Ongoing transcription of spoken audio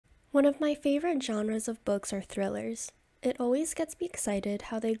One of my favorite genres of books are thrillers. It always gets me excited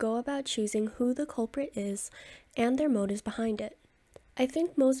how they go about choosing who the culprit is and their motives behind it. I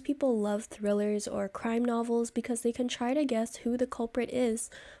think most people love thrillers or crime novels because they can try to guess who the culprit is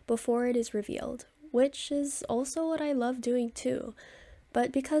before it is revealed, which is also what I love doing too.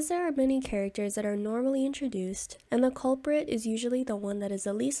 But because there are many characters that are normally introduced, and the culprit is usually the one that is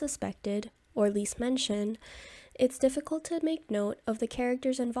the least suspected or least mentioned, it's difficult to make note of the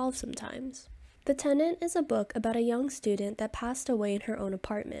characters involved sometimes. The Tenant is a book about a young student that passed away in her own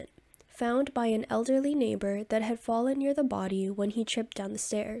apartment, found by an elderly neighbor that had fallen near the body when he tripped down the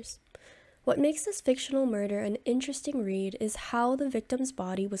stairs. What makes this fictional murder an interesting read is how the victim's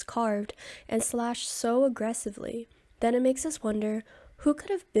body was carved and slashed so aggressively. Then it makes us wonder, who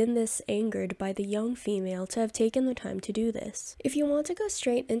could have been this angered by the young female to have taken the time to do this? If you want to go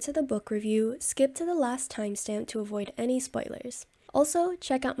straight into the book review, skip to the last timestamp to avoid any spoilers. Also,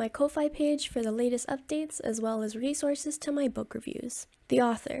 check out my Ko-Fi page for the latest updates as well as resources to my book reviews. The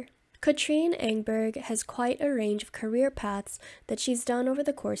author. Katrine Engberg has quite a range of career paths that she's done over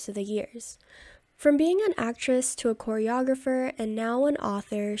the course of the years. From being an actress to a choreographer and now an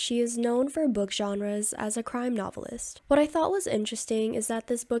author, she is known for book genres as a crime novelist. What I thought was interesting is that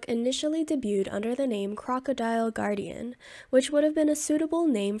this book initially debuted under the name Crocodile Guardian, which would have been a suitable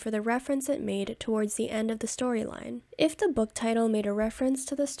name for the reference it made towards the end of the storyline. If the book title made a reference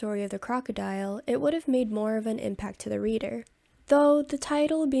to the story of the crocodile, it would have made more of an impact to the reader. Though the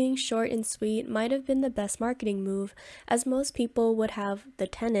title being short and sweet might have been the best marketing move, as most people would have The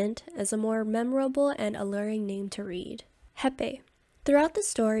Tenant as a more memorable and alluring name to read. Jeppe. Throughout the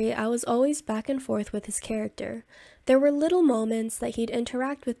story, I was always back and forth with his character. There were little moments that he'd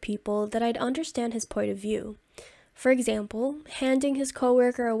interact with people that I'd understand his point of view. For example, handing his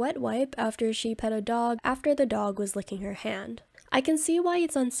coworker a wet wipe after she pet a dog after the dog was licking her hand. I can see why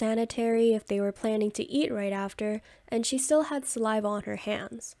it's unsanitary if they were planning to eat right after, and she still had saliva on her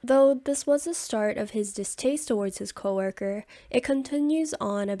hands. Though this was the start of his distaste towards his coworker, it continues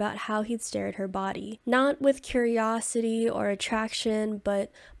on about how he'd stare at her body, not with curiosity or attraction, but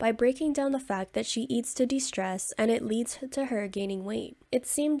by breaking down the fact that she eats to de-stress and it leads to her gaining weight. It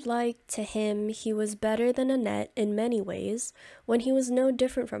seemed like, to him, he was better than Annette in many ways, when he was no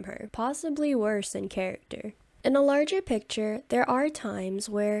different from her, possibly worse in character. In a larger picture, there are times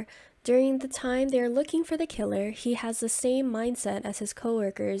where, during the time they are looking for the killer, he has the same mindset as his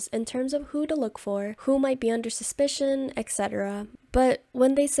coworkers in terms of who to look for, who might be under suspicion, etc. But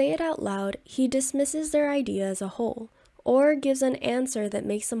when they say it out loud, he dismisses their idea as a whole, or gives an answer that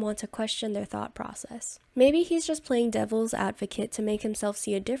makes them want to question their thought process. Maybe he's just playing devil's advocate to make himself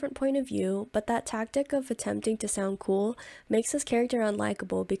see a different point of view, but that tactic of attempting to sound cool makes his character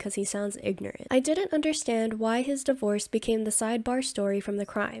unlikable because he sounds ignorant. I didn't understand why his divorce became the sidebar story from the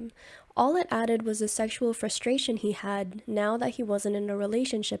crime. All it added was the sexual frustration he had now that he wasn't in a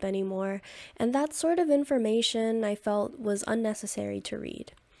relationship anymore, and that sort of information I felt was unnecessary to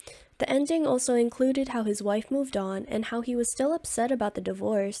read. The ending also included how his wife moved on and how he was still upset about the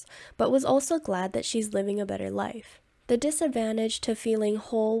divorce, but was also glad that she's living a better life. The disadvantage to feeling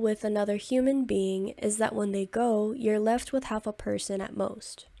whole with another human being is that when they go, you're left with half a person at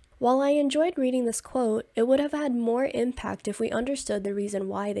most. While I enjoyed reading this quote, it would have had more impact if we understood the reason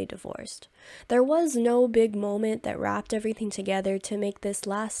why they divorced. There was no big moment that wrapped everything together to make this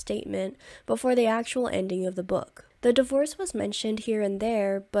last statement before the actual ending of the book. The divorce was mentioned here and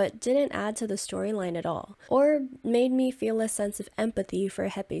there, but didn't add to the storyline at all, or made me feel a sense of empathy for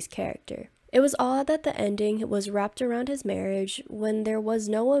Jeppe's character. It was odd that the ending was wrapped around his marriage when there was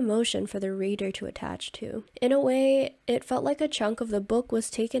no emotion for the reader to attach to. In a way, it felt like a chunk of the book was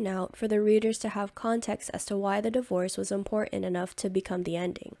taken out for the readers to have context as to why the divorce was important enough to become the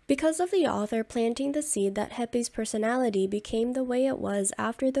ending. Because of the author planting the seed that Jeppe's personality became the way it was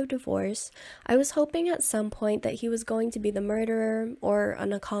after the divorce, I was hoping at some point that he was going to be the murderer or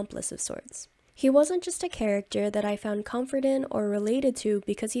an accomplice of sorts. He wasn't just a character that I found comfort in or related to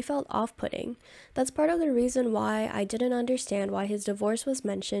because he felt off-putting. That's part of the reason why I didn't understand why his divorce was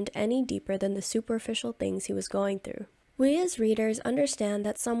mentioned any deeper than the superficial things he was going through. We as readers understand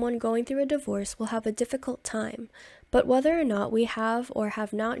that someone going through a divorce will have a difficult time, but whether or not we have or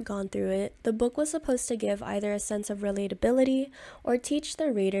have not gone through it, the book was supposed to give either a sense of relatability or teach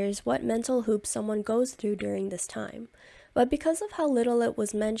the readers what mental hoops someone goes through during this time. But because of how little it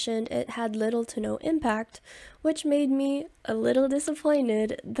was mentioned, it had little to no impact, which made me a little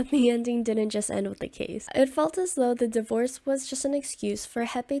disappointed that the ending didn't just end with the case. It felt as though the divorce was just an excuse for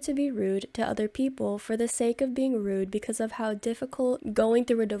Jeppe to be rude to other people for the sake of being rude because of how difficult going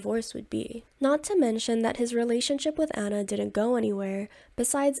through a divorce would be. Not to mention that his relationship with Anna didn't go anywhere,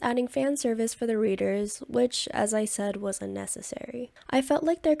 besides adding fan service for the readers, which, as I said, was unnecessary. I felt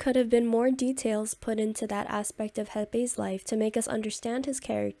like there could have been more details put into that aspect of Jeppe's life to make us understand his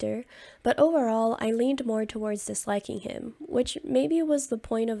character, but overall, I leaned more towards disliking him, which maybe was the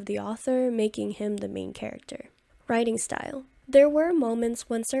point of the author making him the main character. Writing style. There were moments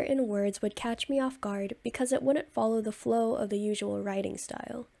when certain words would catch me off guard because it wouldn't follow the flow of the usual writing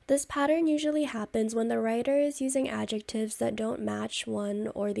style. This pattern usually happens when the writer is using adjectives that don't match one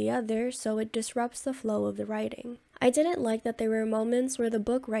or the other, so it disrupts the flow of the writing. I didn't like that there were moments where the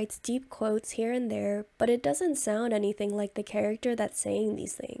book writes deep quotes here and there, but it doesn't sound anything like the character that's saying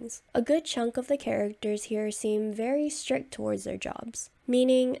these things. A good chunk of the characters here seem very strict towards their jobs,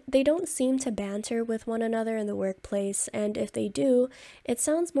 meaning they don't seem to banter with one another in the workplace, and if they do, it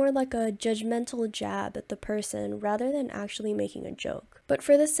sounds more like a judgmental jab at the person rather than actually making a joke. But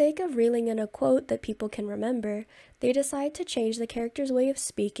for the sake of reeling in a quote that people can remember, they decide to change the character's way of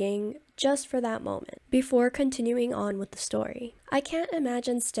speaking just for that moment, before continuing on with the story. I can't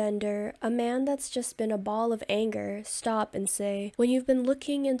imagine Stender, a man that's just been a ball of anger, stop and say, "When you've been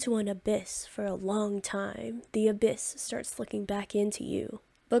looking into an abyss for a long time, the abyss starts looking back into you."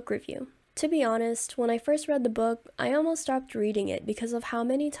 Book review. To be honest, when I first read the book, I almost stopped reading it because of how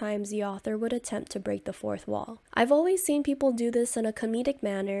many times the author would attempt to break the fourth wall. I've always seen people do this in a comedic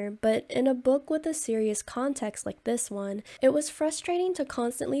manner, but in a book with a serious context like this one, it was frustrating to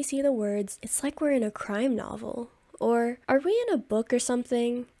constantly see the words, "It's like we're in a crime novel," or "Are we in a book or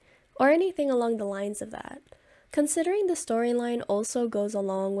something?" or anything along the lines of that. Considering the storyline also goes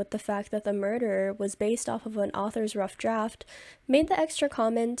along with the fact that the murderer was based off of an author's rough draft, made the extra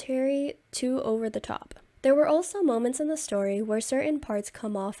commentary too over the top. There were also moments in the story where certain parts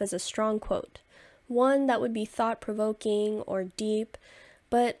come off as a strong quote, one that would be thought-provoking or deep,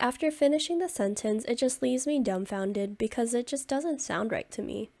 but after finishing the sentence, it just leaves me dumbfounded because it just doesn't sound right to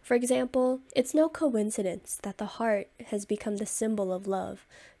me. For example, "It's no coincidence that the heart has become the symbol of love,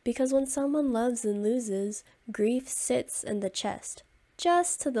 because when someone loves and loses, grief sits in the chest,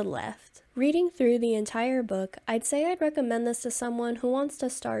 just to the left." Reading through the entire book, I'd say I'd recommend this to someone who wants to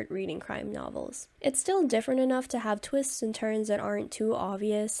start reading crime novels. It's still different enough to have twists and turns that aren't too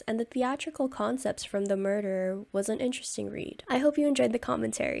obvious, and the theatrical concepts from the murderer was an interesting read. I hope you enjoyed the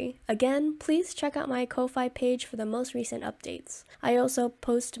commentary. Again, please check out my Ko-Fi page for the most recent updates. I also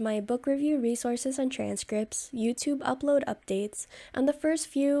post my book review resources and transcripts, YouTube upload updates, and the first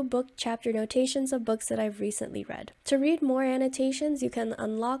few book chapter notations of books that I've recently read. To read more annotations, you can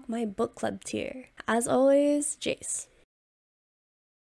unlock my book club tier. As always, Jace.